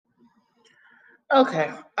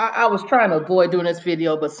Okay, I was trying to avoid doing this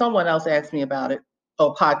video, but someone else asked me about it.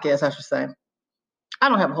 Oh, podcast, I should say. I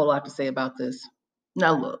don't have a whole lot to say about this.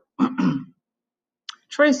 Now look,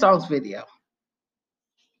 Trey Songz video,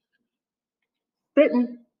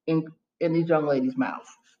 spitting in these young ladies' mouths.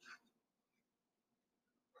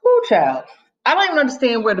 Whoo, child. I don't even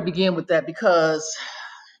understand where to begin with that because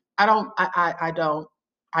I don't, I don't,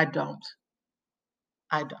 I don't,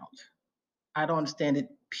 I don't, I don't understand it,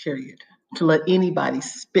 period. To let anybody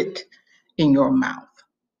spit in your mouth.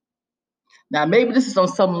 Now, maybe this is on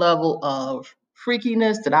some level of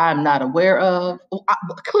freakiness that I'm not aware of.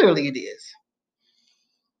 Clearly, it is.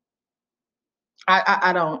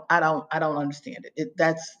 I don't understand it.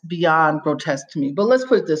 That's beyond grotesque to me. But let's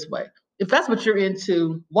put it this way: if that's what you're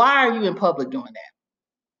into, why are you in public doing that?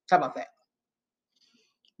 How about that?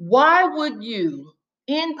 Why would you,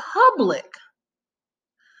 in public,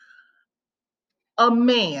 a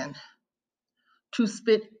man to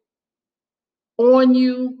spit on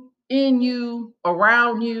you, in you,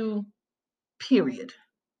 around you? Period.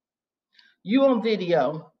 You on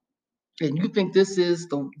video, and you think this is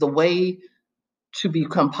the way to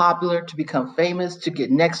become popular, to become famous, to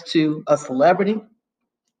get next to a celebrity?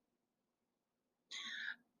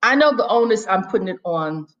 I know the onus I'm putting it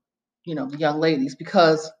on, the young ladies,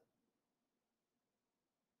 because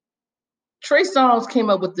Trey Songz came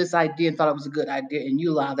up with this idea and thought it was a good idea, and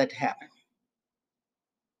you allowed that to happen.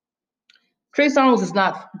 Trey Songz is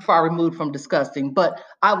not far removed from disgusting, but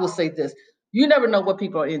I will say this. You never know what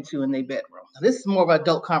people are into in their bedroom. Now, this is more of an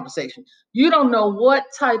adult conversation. You don't know what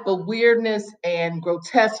type of weirdness and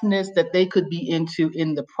grotesqueness that they could be into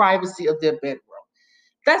in the privacy of their bedroom.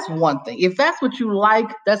 That's one thing. If that's what you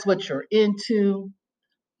like, that's what you're into,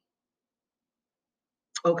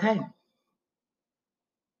 okay.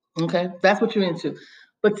 Okay, that's what you're into.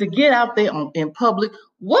 But to get out there in public,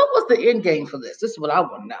 what was the end game for this? This is what I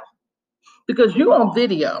want to know. Because you're on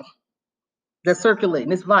video that's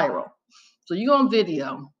circulating, it's viral. So you're on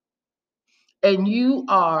video and you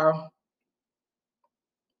are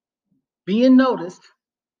being noticed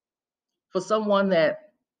for someone that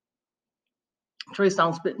Trey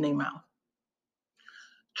Songz spit in their mouth.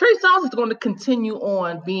 Trey Songz is going to continue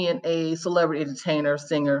on being a celebrity entertainer,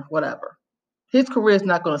 singer, whatever. His career is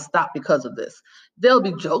not going to stop because of this. There'll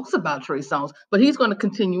be jokes about Trey Songz, but he's going to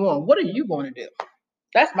continue on. What are you going to do?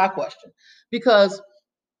 That's my question. Because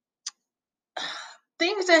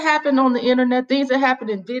things that happen on the internet, things that happen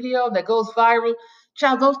in video that goes viral,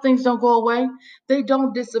 child, those things don't go away. They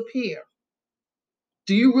don't disappear.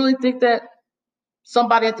 Do you really think that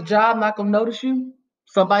somebody at the job not gonna notice you?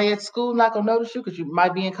 Somebody at school not gonna notice you because you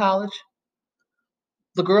might be in college?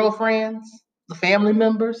 The girlfriends, the family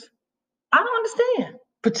members? I don't understand.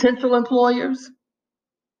 Potential employers.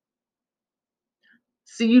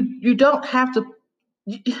 See, you don't have to.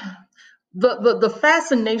 The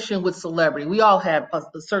fascination with celebrity, we all have a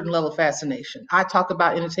certain level of fascination. I talk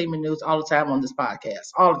about entertainment news all the time on this podcast,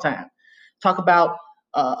 all the time. Talk about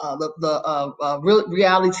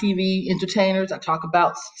reality TV entertainers. I talk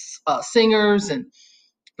about singers and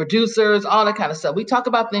producers, all that kind of stuff. We talk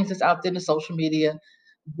about things that's out there in the social media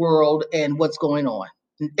world and what's going on.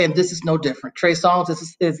 And this is no different. Trey Songz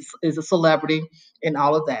is a celebrity and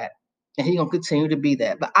all of that, and he's gonna continue to be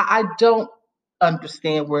that. But I don't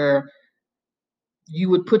understand where you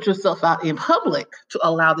would put yourself out in public to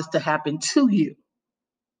allow this to happen to you.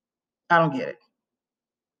 I don't get it.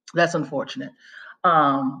 That's unfortunate.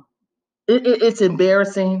 It's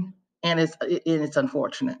embarrassing and it's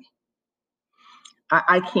unfortunate.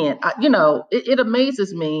 I can't. It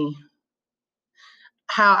amazes me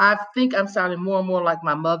how I think I'm sounding more and more like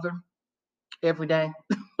my mother every day.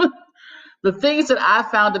 The things that I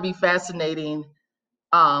found to be fascinating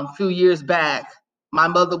a few years back, my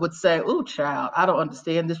mother would say, "Ooh, child, I don't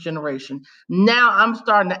understand this generation." Now I'm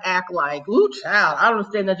starting to act like, "Ooh, child, I don't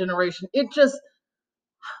understand that generation."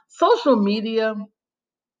 Social media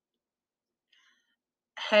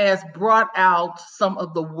has brought out some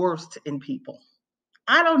of the worst in people.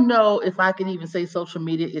 I don't know if I can even say social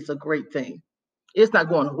media is a great thing. It's not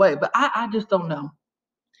going away, but I just don't know.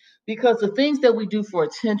 Because the things that we do for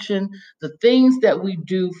attention, the things that we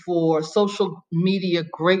do for social media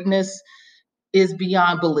greatness is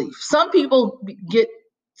beyond belief. Some people get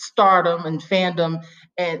stardom and fandom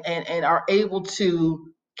and are able to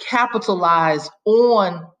capitalize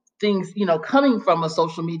on things, coming from a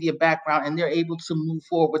social media background, and they're able to move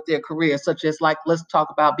forward with their career, such as, like, let's talk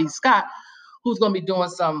about B. Scott, who's going to be doing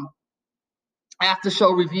some after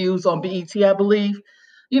show reviews on BET, I believe.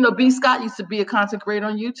 B. Scott used to be a content creator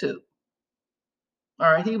on YouTube.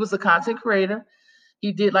 All right, he was a content creator.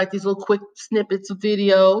 He did like these little quick snippets of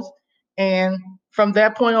videos, and From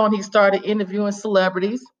that point on, he started interviewing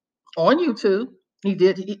celebrities on YouTube. He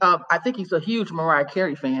did. I think he's a huge Mariah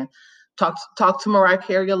Carey fan. Talked to Mariah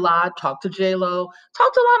Carey a lot. Talked to J Lo.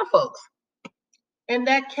 Talked to a lot of folks, and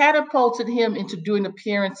that catapulted him into doing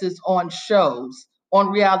appearances on shows, on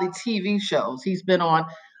reality TV shows. He's been on.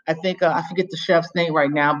 I think I forget the chef's name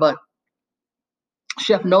right now, but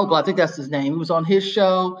Chef Noble, I think that's his name. He was on his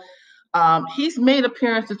show. He's made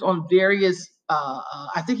appearances on various.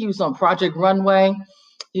 I think he was on Project Runway.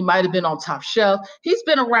 He might have been on Top Shelf. He's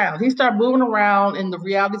been around. He started moving around in the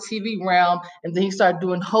reality TV realm, and then he started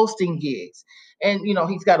doing hosting gigs. And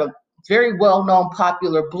he's got a very well-known,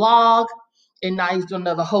 popular blog, and now he's doing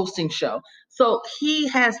another hosting show. So he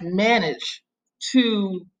has managed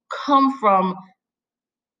to come from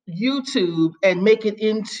YouTube and make it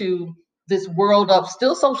into this world of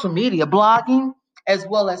still social media, blogging, as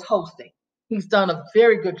well as hosting. He's done a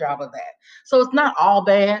very good job of that. So it's not all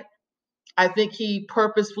bad. I think he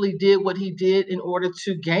purposefully did what he did in order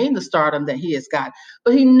to gain the stardom that he has got.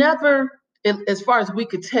 But he never, as far as we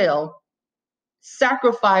could tell,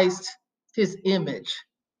 sacrificed his image,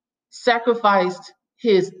 sacrificed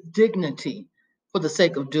his dignity for the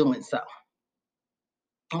sake of doing so.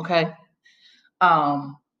 Okay.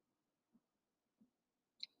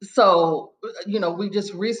 So we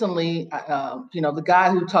just recently the guy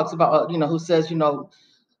who talks about who says what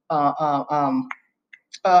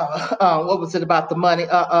was it about the money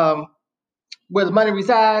where the money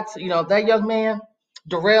resides, that young man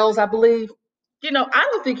Darrell's, I believe. I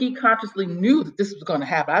don't think he consciously knew that this was going to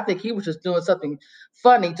happen. I think he was just doing something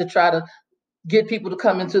funny to try to get people to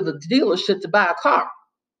come into the dealership to buy a car.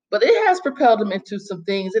 But it has propelled him into some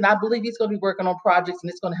things, and I believe he's going to be working on projects, and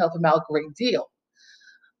it's going to help him out a great deal.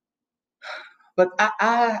 But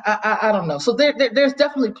I don't know. So there's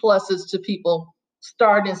definitely pluses to people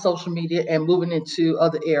starting in social media and moving into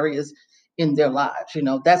other areas in their lives.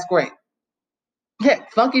 That's great.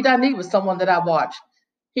 Heck, Funky Diney was someone that I watched.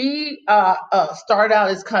 He started out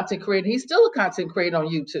as content creator. He's still a content creator on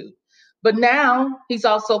YouTube, but now he's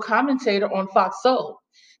also a commentator on Fox Soul.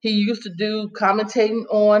 He used to do commentating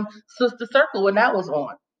on Sister Circle when that was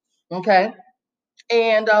on. Okay.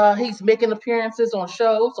 And he's making appearances on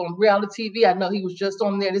shows, on reality TV. I know he was just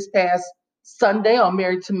on there this past Sunday on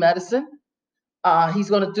Married to Medicine. He's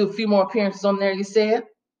going to do a few more appearances on there, he said.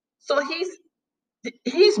 So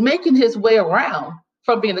he's making his way around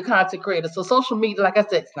from being a content creator. So social media, like I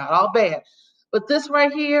said, it's not all bad. But this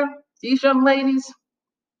right here, these young ladies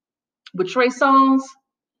with Trey Songz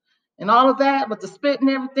and all of that, with the spit and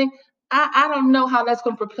everything, I don't know how that's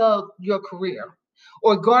going to propel your career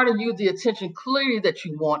or garner you the attention clearly that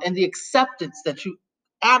you want and the acceptance that you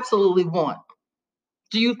absolutely want.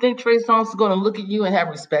 Do you think Trey Songz is going to look at you and have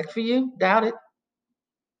respect for you? Doubt it.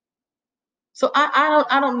 So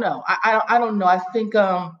I don't know. I don't know. I think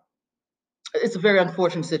it's a very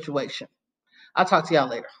unfortunate situation. I'll talk to y'all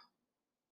later.